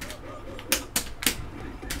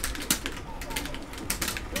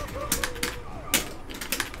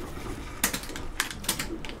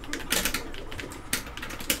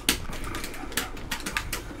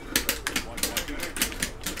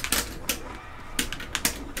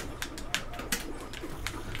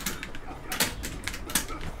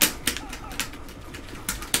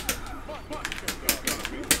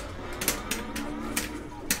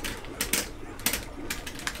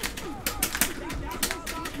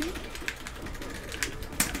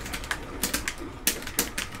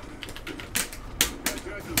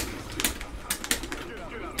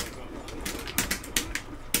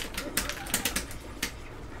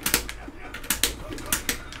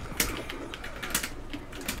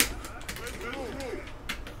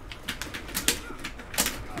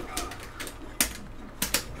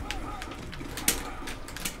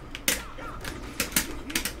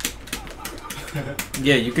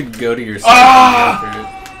 Yeah, you could go to your side after it.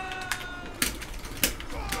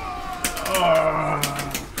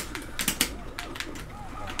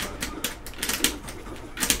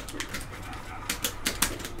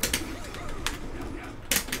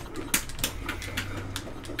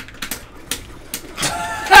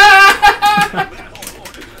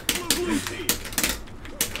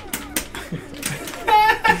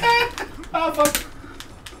 Oh, fuck.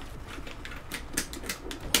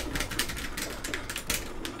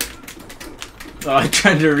 Oh, I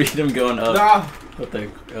tried to read him going up No. with the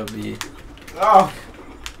B. Oh.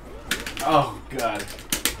 Oh, God.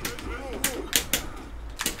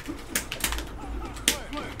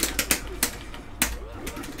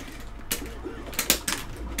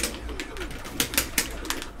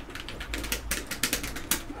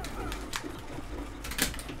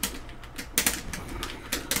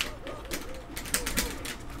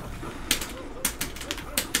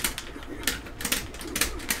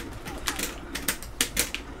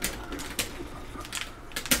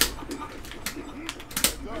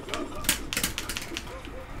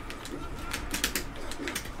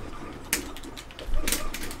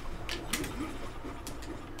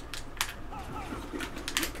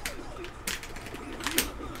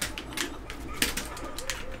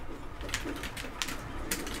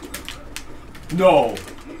 No.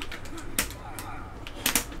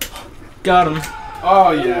 Got him.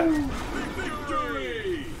 Oh, yeah.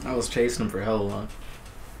 I was chasing him for hell long.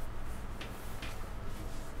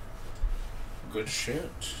 Good shit.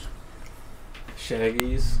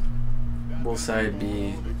 Shaggies will side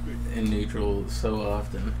B in neutral so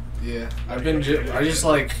often. Yeah. I just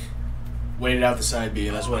like waited out the side B.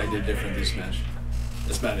 That's what I did different this match.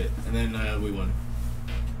 That's about it. And then we won.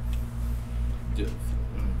 Dude.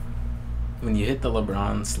 When you hit the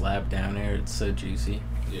LeBron slap down air, it's so juicy.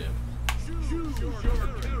 Yeah.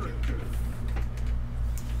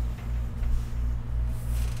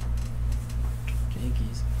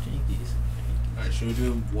 Jankies. Alright, should we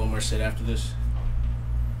do one more set after this?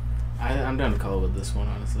 I'm done call with this one,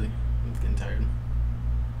 honestly. I'm getting tired.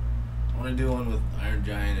 I want to do one with Iron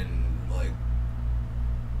Giant and, like,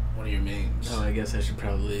 one of your mains. Oh, I guess I should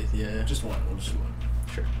probably, yeah. Just one. We'll just do one.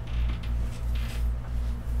 Sure.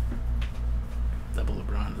 Double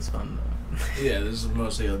LeBron is fun, though. Yeah, this is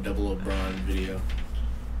mostly a double LeBron video.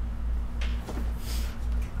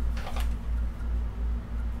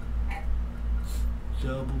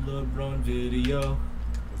 Double LeBron video.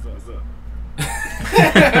 What's up?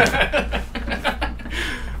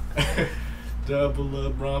 Double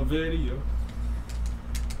LeBron video.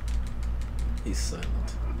 He's silent.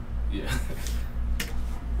 Yeah.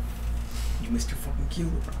 You Mr. fucking Q,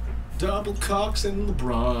 LeBron. Double Cox and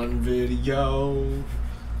LeBron video.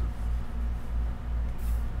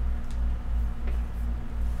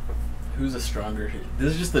 Who's a stronger?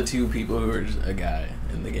 This is just the two people who are just a guy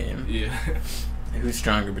in the game. Yeah. Who's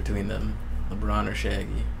stronger between them, LeBron or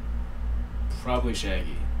Shaggy? Probably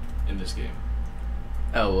Shaggy in this game.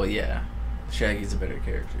 Oh well, yeah, Shaggy's a better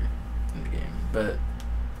character in the game, but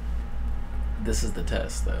this is the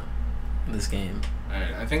test though. This game.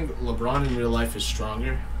 Alright, I think LeBron in real life is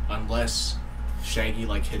stronger unless Shaggy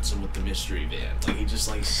like hits him with the mystery van. Like he just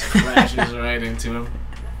like crashes right into him.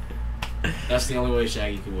 That's the only way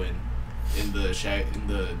Shaggy can win in the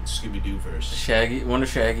Scooby-Doo verse. Shaggy, one of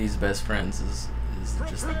Shaggy's best friends is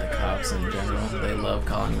just the cops in general. They love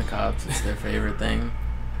calling the cops. It's their favorite thing.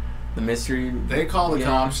 The mystery. They call the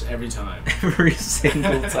cops every time. Every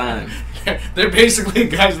single time. They're basically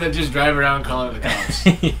guys that just drive around calling the cops.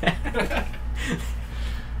 Yeah.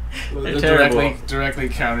 Directly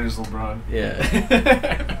counters LeBron. Yeah.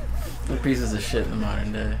 They're pieces of shit in the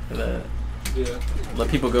modern day for that. Yeah. Let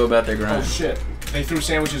people go about their grind. Oh shit. They threw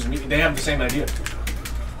sandwiches. They have the same idea.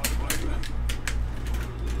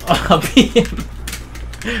 I'll be him.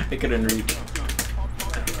 I couldn't reach.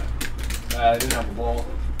 I didn't have the ball.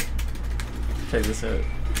 Check this out.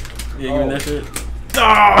 You give me that shit?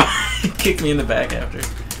 Oh! He kicked me in the back after.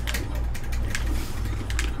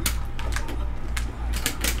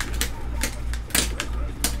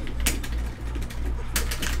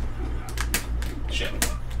 Shit.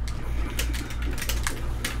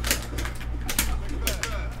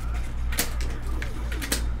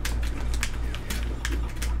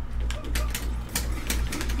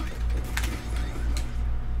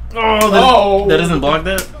 Oh, that doesn't block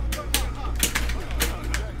that?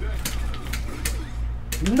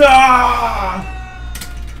 Nah!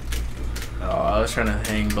 Oh, I was trying to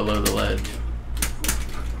hang below the ledge.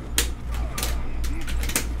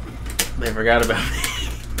 They forgot about me.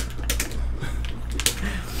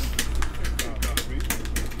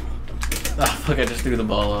 Oh, fuck, I just threw the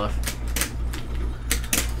ball off.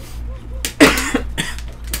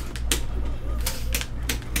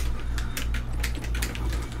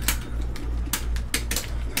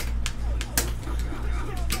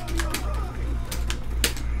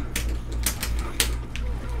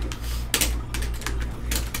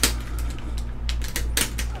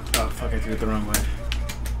 Oh, fuck, I threw it the wrong way.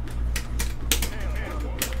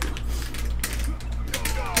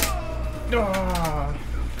 Oh.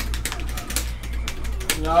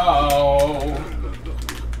 No. All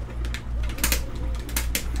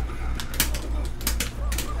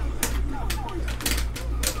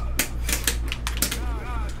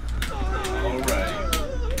right.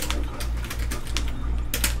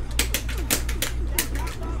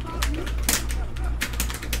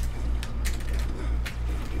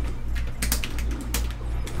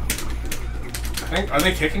 Are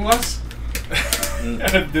they kicking less?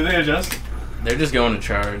 Do they adjust? They're just going to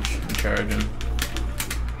charge and charging.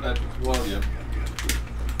 Well, yeah.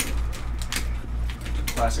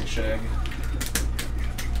 Classic Shag.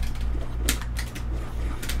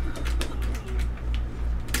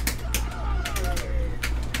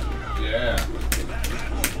 Yeah.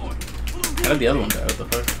 How did the other one die? What the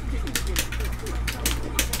fuck?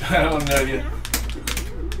 I don't have no idea.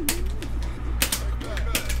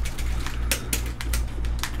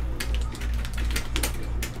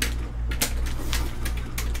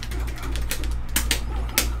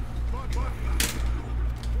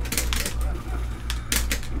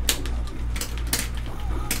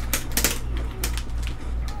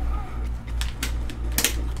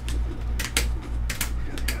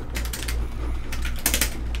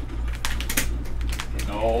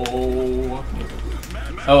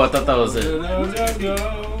 Oh, I thought that was it. No.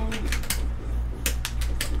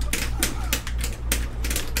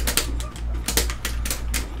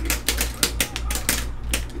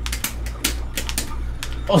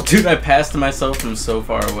 Oh, dude, I passed myself from so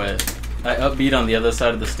far away. I upbeat on the other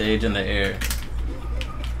side of the stage in the air.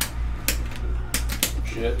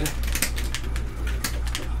 Shit.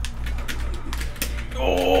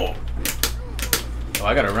 Oh,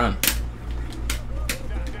 I gotta run.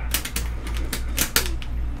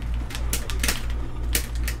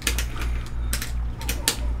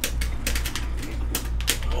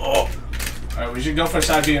 Alright, we should go for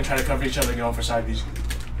side B and try to cover each other going for side B's.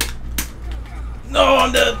 No,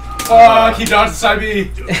 I'm dead. Fuck, he dodged side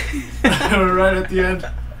B. Right at the end.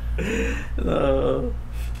 No.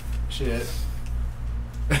 Shit.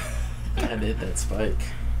 I did that spike.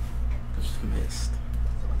 Just missed.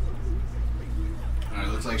 Alright,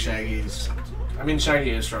 looks like Shaggy's... I mean,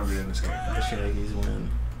 Shaggy is stronger in this game. The Shaggies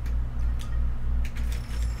win.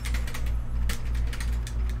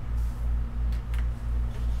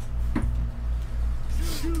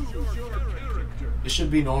 Choose your character. It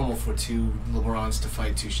should be normal for two LeBrons to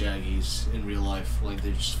fight two Shaggies in real life. Like,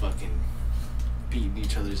 they're just fucking beating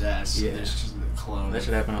each other's ass. Yeah. There's just a clone. That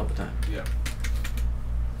should happen all the time. Yeah.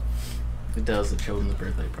 It does at children's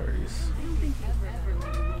birthday parties.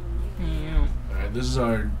 Alright, these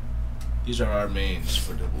are our mains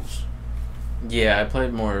for doubles. Yeah, I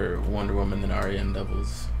played more Wonder Woman than Arya in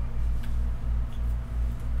doubles.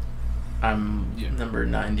 I'm number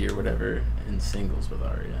 90 or whatever in singles with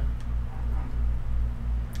Arya.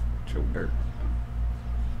 Joe Dirt.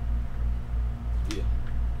 Yeah.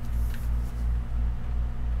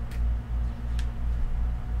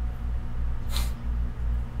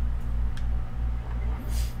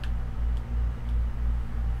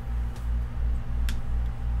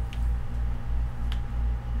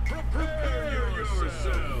 Prepare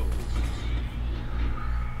yourselves.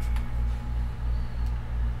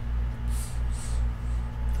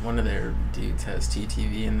 One of their dudes has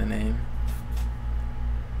TTV in the name.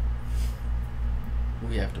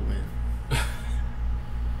 We have to win.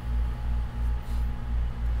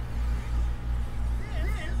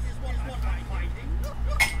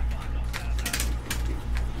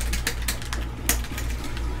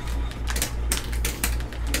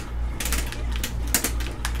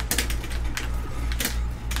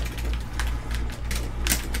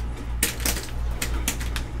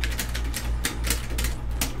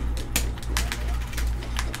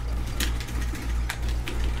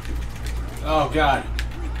 Oh, God.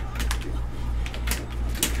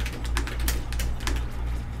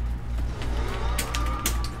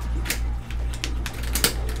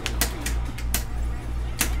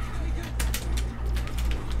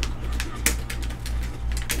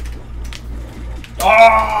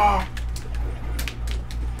 Ah!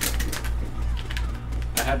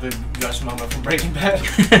 I had the Gus moment from Breaking Bad.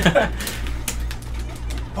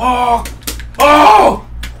 Oh! Oh!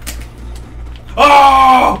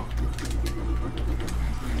 Oh!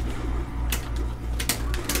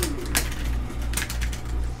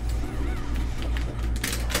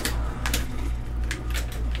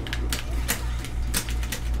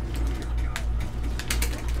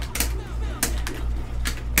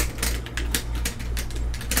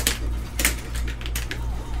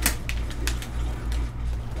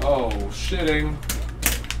 Oh, shitting.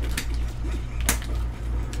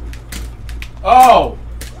 Oh!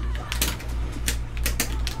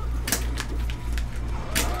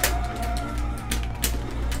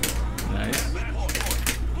 Nice.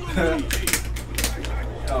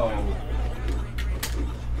 Oh.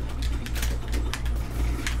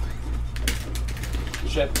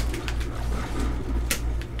 Shit.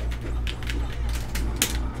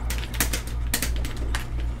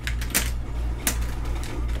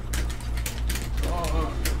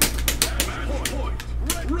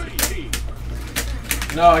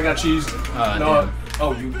 No, I got cheesed. No. Damn.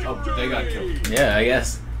 Oh, you. Oh, they got killed. Yeah, I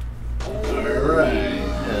guess. Alright.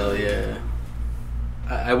 Hell yeah.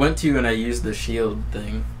 I went to you and I used the shield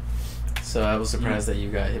thing, so I was surprised that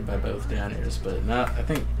you got hit by both down airs. But not. I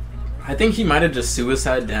think he might have just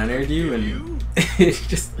suicide down aired you and he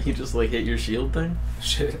just like hit your shield thing.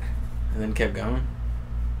 Shit. And then kept going.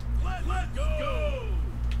 Let go.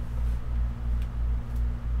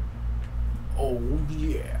 Oh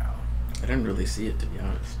yeah. I didn't really see it, to be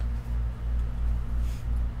honest.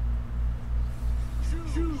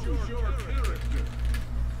 Choose your character.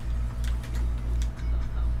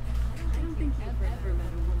 I don't think you've ever met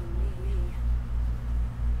a woman like me.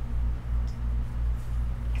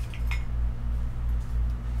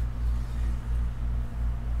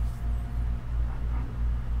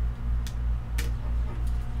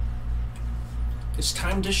 It's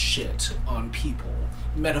time to shit on people,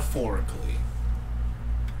 metaphorically.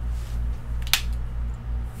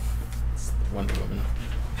 Wonder Woman.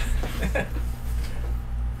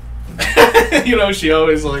 You know, she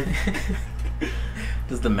always like.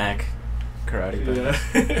 Does the Mac karate pose?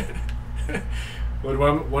 Yeah. Would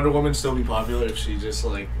Wonder Woman still be popular if she just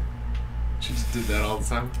like. She just did that all the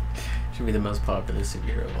time? Should be the most popular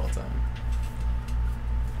superhero of all time.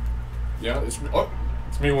 Yeah, it's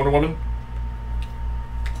me, Wonder Woman.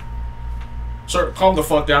 Sir, calm the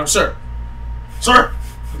fuck down, sir. Sir.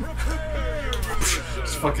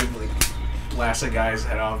 Just fucking like blast a guy's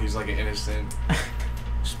head off. He's like an innocent.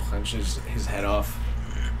 Just punches his head off.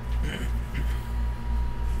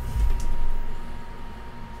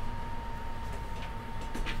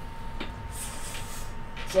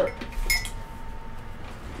 Sir.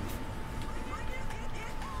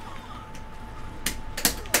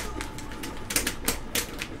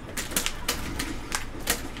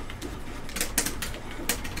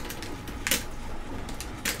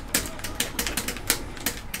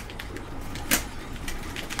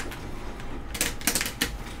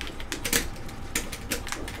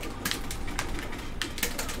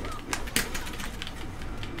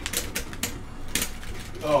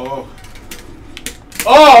 Oh.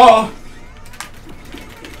 Oh!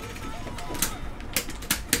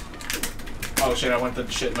 Oh shit, I went to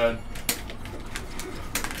shit mode.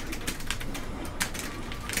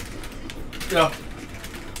 Yeah.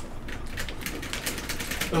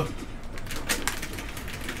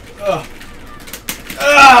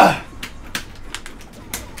 Ah!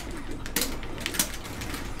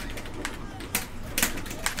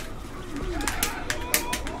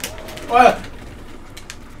 What?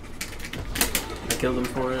 I killed him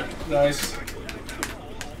for it. Nice.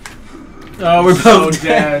 Oh, we're So both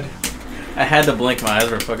dead. I had to blink, my eyes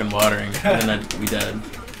were fucking watering, and then we died.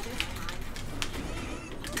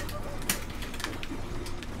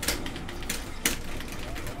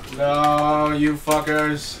 No, you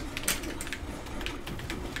fuckers.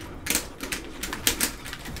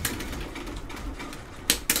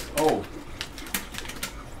 Oh.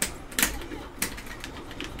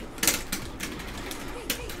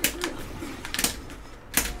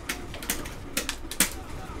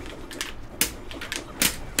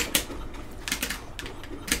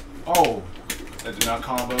 Oh. That did not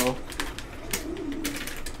combo.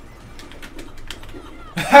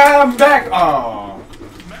 I'm back! Oh.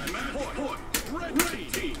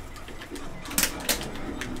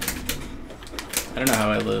 I don't know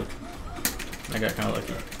how I live. I got kind of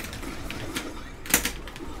lucky.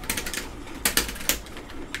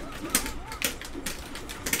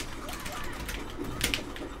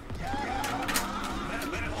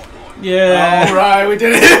 Yeah. All right, we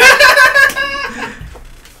did it.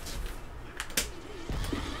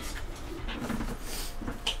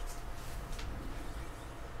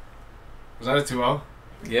 Was that a 2-0?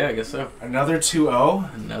 Yeah, I guess so. Another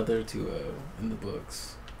 2-0? Another 2-0 in the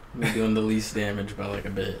books. I'm doing the least damage by like a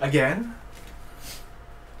bit. Again?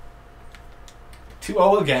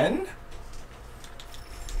 2-0 again?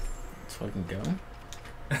 Let's fucking go.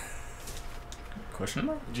 Question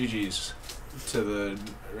mark? GG's to the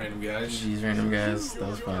random guys. GG's random guys. That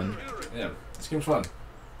was fun. Yeah, this game's fun.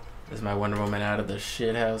 Is my Wonder Woman out of the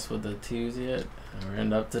shit house with the 2s yet? We're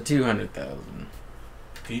end up to 200,000.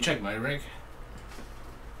 Can you check my rank?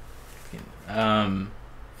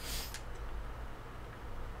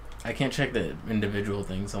 I can't check the individual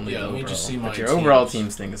things, only the let overall. me just see my but your overall teams.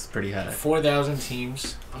 teams thing is pretty high. 4,000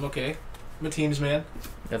 teams. I'm okay. I'm a teams man.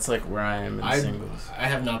 That's like where I am in singles. I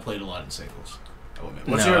have not played a lot in singles. I will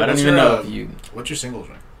admit. I don't even know if you... What's your singles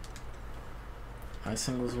rank? My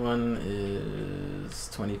singles one is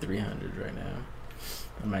 2,300 right now.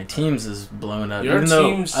 And my teams is blown up. Your even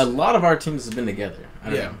teams... though a lot of our teams have been together. I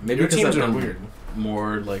don't know. Maybe your because teams I've are been weird.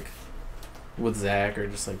 more like with Zach or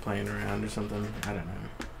just like playing around or something. I don't know.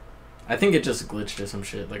 I think it just glitched or some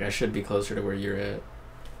shit. Like I should be closer to where you're at.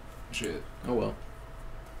 Shit. Oh well.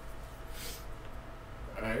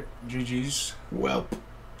 Alright, GG's. Welp.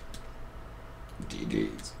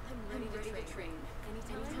 GG's. I'm ready to train.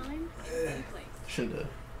 Anytime, any place. Shouldn't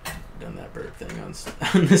have done that burp thing on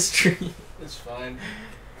the stream. It's fine.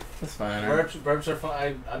 That's fine. Burps are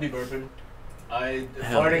fine. I be burping.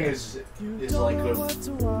 Hell Farting yeah. is like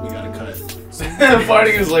we gotta cut.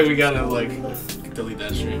 Farting is like we gotta like delete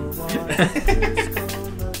that stream.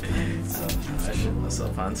 I shit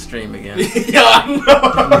myself on stream again. Yeah, I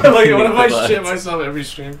know. Like what if I shit myself every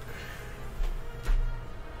stream?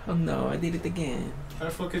 Oh no, I did it again. I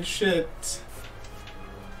fucking shit.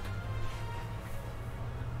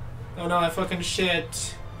 Oh no, I fucking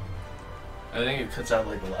shit. I think it cuts out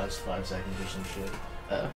like the last 5 seconds or some shit.